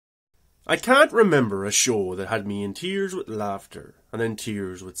I can't remember a show that had me in tears with laughter and then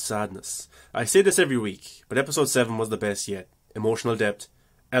tears with sadness. I say this every week, but episode 7 was the best yet. Emotional depth,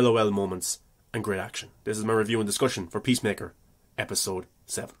 LOL moments, and great action. This is my review and discussion for Peacemaker, episode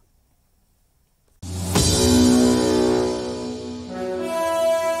 7.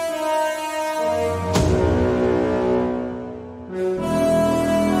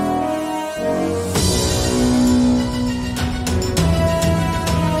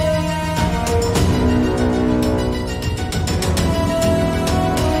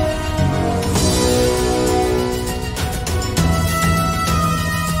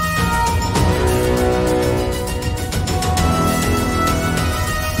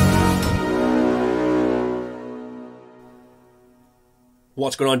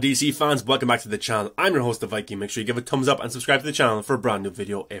 What's going on, DC fans? Welcome back to the channel. I'm your host, the Viking. Make sure you give a thumbs up and subscribe to the channel for a brand new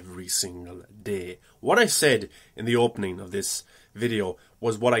video every single day. What I said in the opening of this video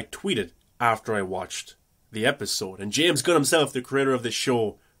was what I tweeted after I watched the episode. And James Gunn himself, the creator of this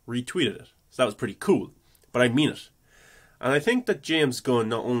show, retweeted it. So that was pretty cool. But I mean it. And I think that James Gunn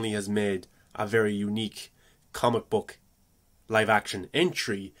not only has made a very unique comic book live action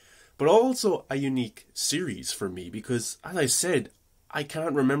entry, but also a unique series for me. Because, as I said, I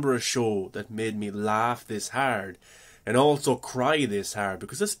can't remember a show that made me laugh this hard and also cry this hard,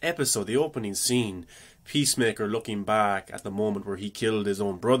 because this episode, the opening scene, Peacemaker looking back at the moment where he killed his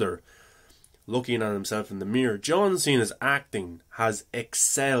own brother, looking at himself in the mirror. John Cena's acting has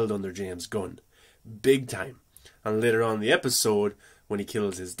excelled under James Gunn, big time. And later on in the episode, when he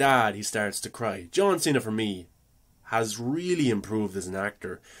kills his dad, he starts to cry. John Cena, for me, has really improved as an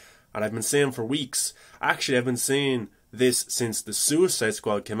actor. And I've been saying for weeks, actually I've been saying this since the Suicide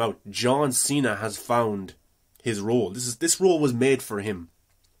Squad came out, John Cena has found his role. This role was made for him.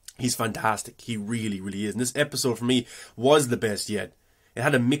 He's fantastic. He really, really is. And this episode for me was the best yet. It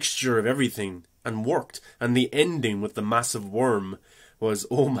had a mixture of everything and worked. And the ending with the massive worm was,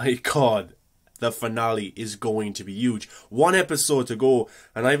 oh my god, the finale is going to be huge. One episode to go,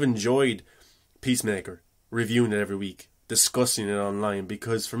 and I've enjoyed Peacemaker, reviewing it every week, discussing it online,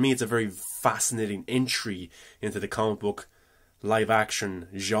 because for me it's a very fascinating entry into the comic book live action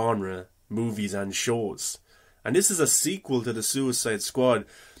genre, movies and shows. And this is a sequel to the Suicide Squad,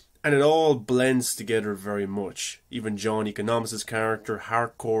 and it all blends together very much. Even John Economics' character,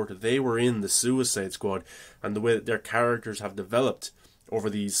 Harcourt, they were in the Suicide Squad, and the way that their characters have developed over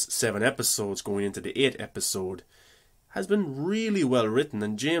these 7 episodes going into the 8th episode has been really well written.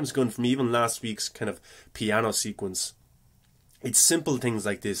 And James Gunn, for me, even last week's kind of piano sequence, it's simple things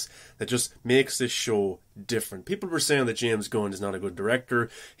like this that just makes this show different. People were saying that James Gunn is not a good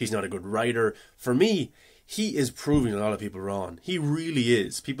director, he's not a good writer. For me, he is proving a lot of people wrong. He really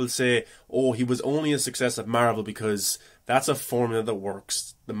is. People say, oh, he was only a success at Marvel because that's a formula that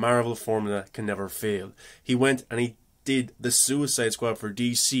works. The Marvel formula can never fail. He went and he did the Suicide Squad for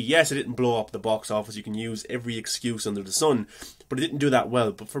DC. Yes, it didn't blow up the box office. You can use every excuse under the sun, but it didn't do that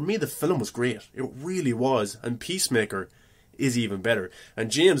well. But for me, the film was great. It really was. And Peacemaker is even better.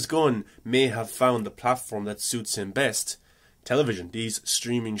 And James Gunn may have found the platform that suits him best. Television, these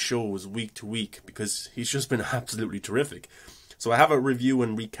streaming shows week to week, because he's just been absolutely terrific. So I have a review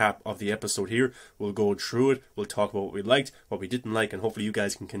and recap of the episode here. We'll go through it, we'll talk about what we liked, what we didn't like, and hopefully you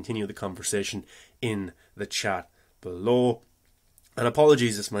guys can continue the conversation in the chat below. And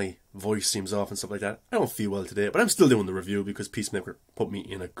apologies if my voice seems off and stuff like that. I don't feel well today, but I'm still doing the review because Peacemaker put me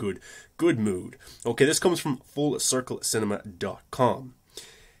in a good mood. Okay, this comes from FullCircleCinema.com.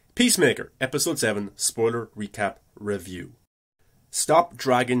 Peacemaker, Episode 7, Spoiler Recap Review. Stop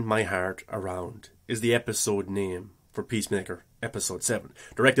Dragging My Heart Around is the episode name for Peacemaker, Episode 7,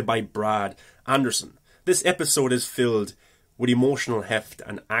 directed by Brad Anderson. This episode is filled with emotional heft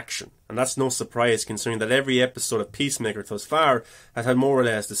and action, and that's no surprise considering that every episode of Peacemaker thus far has had more or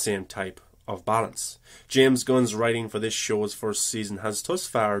less the same type of balance. James Gunn's writing for this show's first season has thus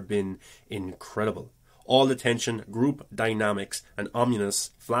far been incredible. All the tension, group dynamics, and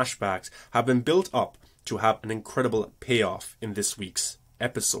ominous flashbacks have been built up to have an incredible payoff in this week's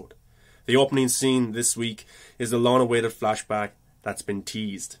episode. The opening scene this week is the long-awaited flashback that's been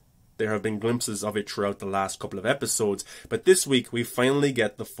teased. There have been glimpses of it throughout the last couple of episodes, but this week we finally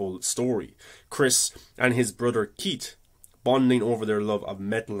get the full story. Chris and his brother Keith, bonding over their love of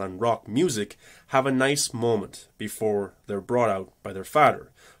metal and rock music, have a nice moment before they're brought out by their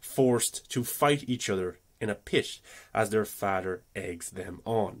father, forced to fight each other in a pit as their father eggs them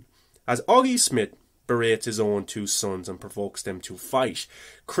on. As Augie Smith berates his own 2 sons and provokes them to fight,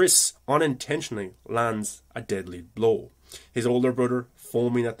 Chris unintentionally lands a deadly blow. His older brother,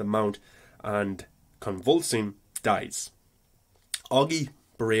 foaming at the mouth and convulsing, dies. Augie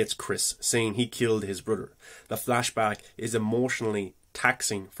berates Chris, saying he killed his brother. The flashback is emotionally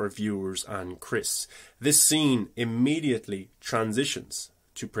taxing for viewers and Chris. This scene immediately transitions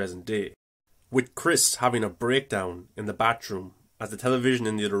to present day, with Chris having a breakdown in the bathroom as the television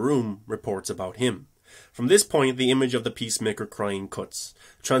in the other room reports about him. From this point, the image of the Peacemaker crying cuts,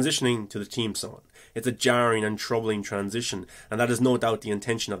 transitioning to the theme song. It's a jarring and troubling transition, and that is no doubt the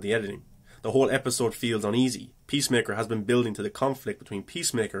intention of the editing. The whole episode feels uneasy. Peacemaker has been building to the conflict between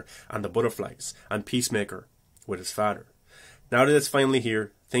Peacemaker and the Butterflies, and Peacemaker with his father. Now that it's finally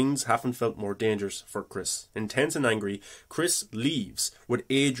here, things haven't felt more dangerous for Chris. Intense and angry, Chris leaves with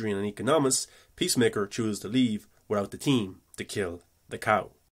Adrian and Economist. Peacemaker chooses to leave without the team to kill the cow.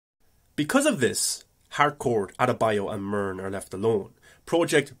 Because of this, Harcourt, Adebayo and Mern are left alone.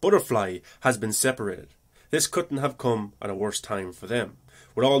 Project Butterfly has been separated. This couldn't have come at a worse time for them.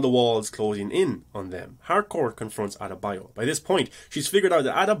 With all the walls closing in on them, Harcourt confronts Adebayo. By this point, she's figured out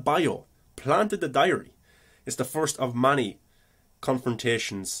that Adebayo planted the diary. It's the first of many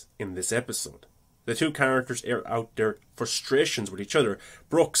confrontations in this episode. The two characters air out their frustrations with each other.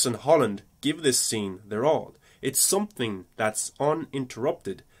 Brooks and Holland give this scene their all. It's something that's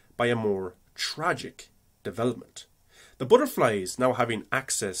uninterrupted by a more tragic development. The Butterflies, now having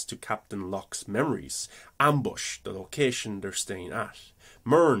access to Captain Locke's memories, ambush the location they're staying at.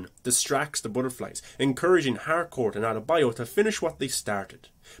 Mern distracts the Butterflies, encouraging Harcourt and Adebayo to finish what they started.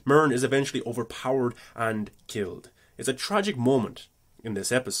 Mern is eventually overpowered and killed. It's a tragic moment in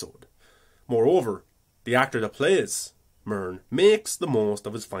this episode. Moreover, the actor that plays Mern makes the most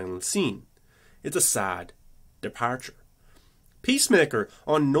of his final scene. It's a sad departure. Peacemaker,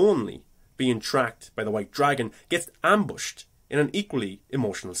 unknowingly being tracked by the White Dragon, gets ambushed in an equally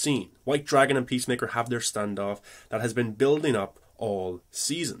emotional scene. White Dragon and Peacemaker have their standoff that has been building up all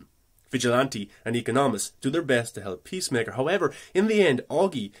season. Vigilante and Economist do their best to help Peacemaker. However, in the end,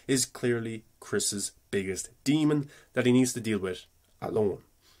 Augie is clearly Chris's biggest demon that he needs to deal with alone.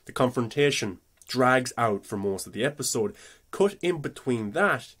 The confrontation drags out for most of the episode, cut in between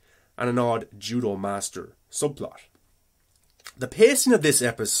that and an odd judo master subplot. The pacing of this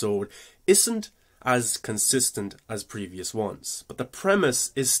episode isn't as consistent as previous ones, but the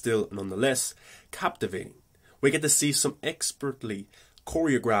premise is still nonetheless captivating. We get to see some expertly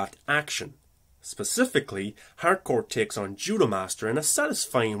choreographed action. Specifically, Harcourt takes on Judo Master in a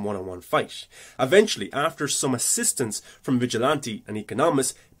satisfying one-on-one fight. Eventually, after some assistance from Vigilante and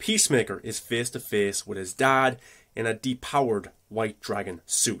Economist, Peacemaker is face-to-face with his dad in a depowered White Dragon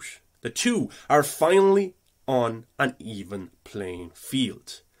suit. The two are finally on an even playing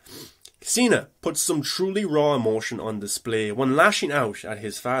field. Cena puts some truly raw emotion on display when lashing out at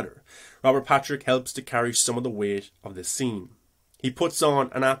his father. Robert Patrick helps to carry some of the weight of the scene. He puts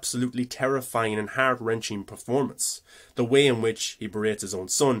on an absolutely terrifying and heart-wrenching performance. The way in which he berates his own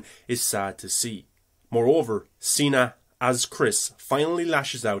son is sad to see. Moreover, Cena, as Chris, finally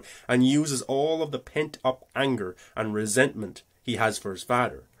lashes out and uses all of the pent-up anger and resentment he has for his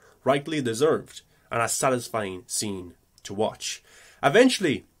father. Rightly deserved, and a satisfying scene to watch.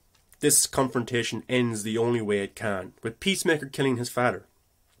 Eventually, this confrontation ends the only way it can, with Peacemaker killing his father.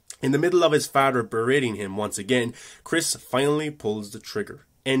 In the middle of his father berating him once again, Chris finally pulls the trigger,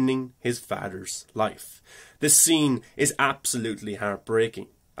 ending his father's life. This scene is absolutely heartbreaking,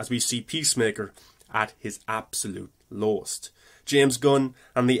 as we see Peacemaker at his absolute lowest. James Gunn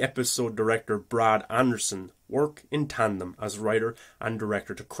and the episode director Brad Anderson work in tandem as writer and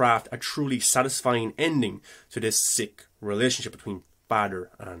director to craft a truly satisfying ending to this sick relationship between father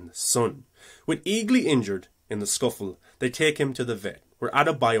and son. With Eagly injured in the scuffle, they take him to the vet, where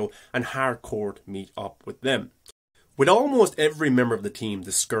Adebayo and Harcourt meet up with them. With almost every member of the team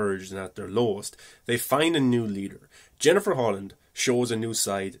discouraged and at their lowest, they find a new leader. Jennifer Holland shows a new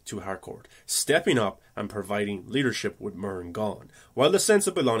side to Harcourt, stepping up and providing leadership with Mern gone. While the sense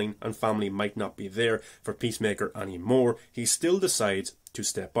of belonging and family might not be there for Peacemaker anymore, he still decides to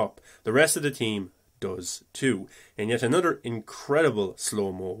step up. The rest of the team does too, in yet another incredible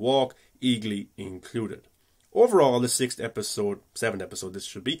slow-mo walk, Eagly included. Overall, the seventh episode this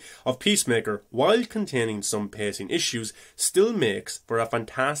should be, of Peacemaker, while containing some pacing issues, still makes for a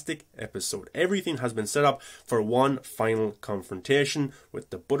fantastic episode. Everything has been set up for one final confrontation with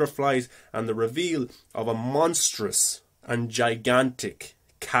the Butterflies, and the reveal of a monstrous and gigantic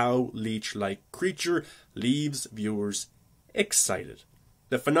cow leech-like creature leaves viewers excited.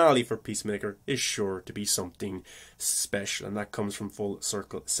 The finale for Peacemaker is sure to be something special, and that comes from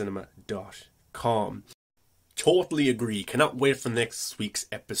FullCircleCinema.com. Totally agree. Cannot wait for next week's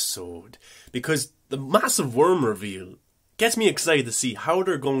episode, because the massive worm reveal gets me excited to see how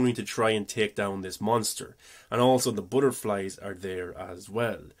they're going to try and take down this monster. And also the butterflies are there as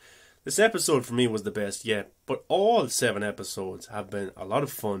well. This episode for me was the best yet, but all 7 episodes have been a lot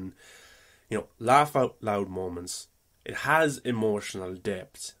of fun. You know, laugh out loud moments. It has emotional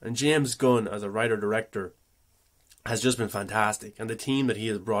depth. And James Gunn, as a writer-director, has just been fantastic. And the team that he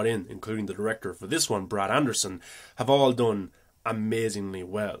has brought in, including the director for this one, Brad Anderson, have all done amazingly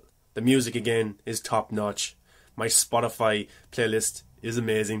well. The music, again, is top-notch. My Spotify playlist is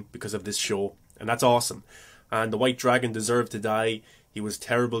amazing because of this show, and that's awesome. And the White Dragon deserved to die. He was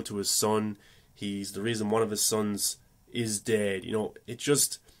terrible to his son. He's the reason one of his sons is dead. You know, it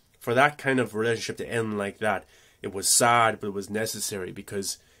just, for that kind of relationship to end like that, it was sad, but it was necessary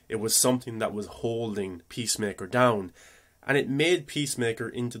because it was something that was holding Peacemaker down. And it made Peacemaker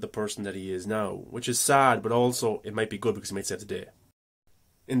into the person that he is now, which is sad, but also it might be good because he might save the day.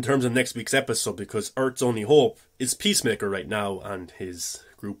 In terms of next week's episode, because Earth's only hope is Peacemaker right now and his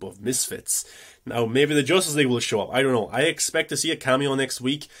group of misfits. Now, maybe the Justice League will show up. I don't know. I expect to see a cameo next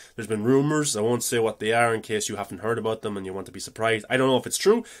week. There's been rumours. I won't say what they are in case you haven't heard about them and you want to be surprised. I don't know if it's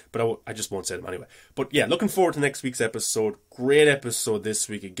true, but I just won't say them anyway. But yeah, looking forward to next week's episode. Great episode this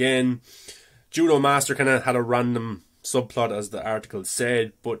week again. Judo Master kind of had a random subplot, as the article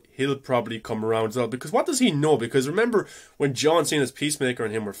said, but he'll probably come around as well, because what does he know? Because remember when John Cena's Peacemaker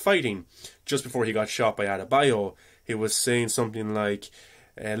and him were fighting just before he got shot by Adebayo, he was saying something like,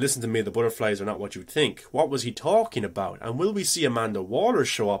 listen to me, the butterflies are not what you think. What was he talking about? And will we see Amanda Waller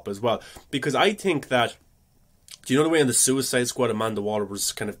show up as well? Because I think that, do you know the way in the Suicide Squad Amanda Waller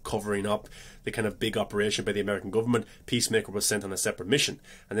was kind of covering up the kind of big operation by the American government? Peacemaker was sent on a separate mission.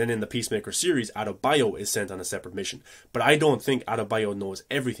 And then in the Peacemaker series, Adebayo is sent on a separate mission. But I don't think Adebayo knows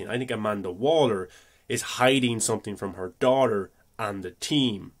everything. I think Amanda Waller is hiding something from her daughter and the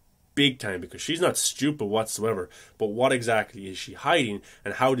team. Big time, because she's not stupid whatsoever. But what exactly is she hiding?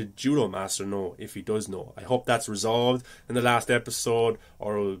 And how did Judo Master know, if he does know? I hope that's resolved in the last episode,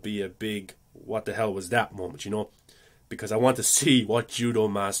 or it will be a big what the hell was that moment, you know? Because I want to see what Judo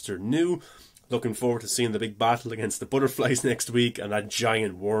Master knew. Looking forward to seeing the big battle against the butterflies next week and that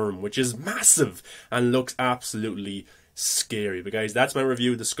giant worm, which is massive and looks absolutely scary. But guys, that's my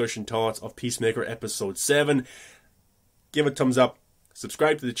review, discussion, thoughts of Peacemaker episode 7. Give it a thumbs up,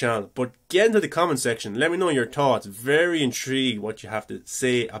 subscribe to the channel, but get into the comment section. Let me know your thoughts. Very intrigued what you have to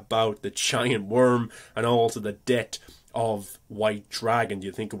say about the giant worm and also the death of White Dragon. Do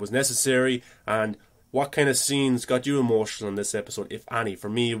you think it was necessary? And what kind of scenes got you emotional in this episode, if any? For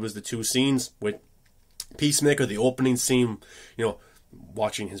me, it was the 2 scenes with Peacemaker, the opening scene, you know,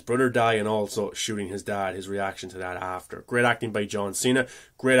 watching his brother die and also shooting his dad, his reaction to that after. Great acting by John Cena.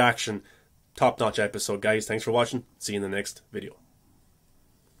 Great action. Top-notch episode, guys. Thanks for watching. See you in the next video.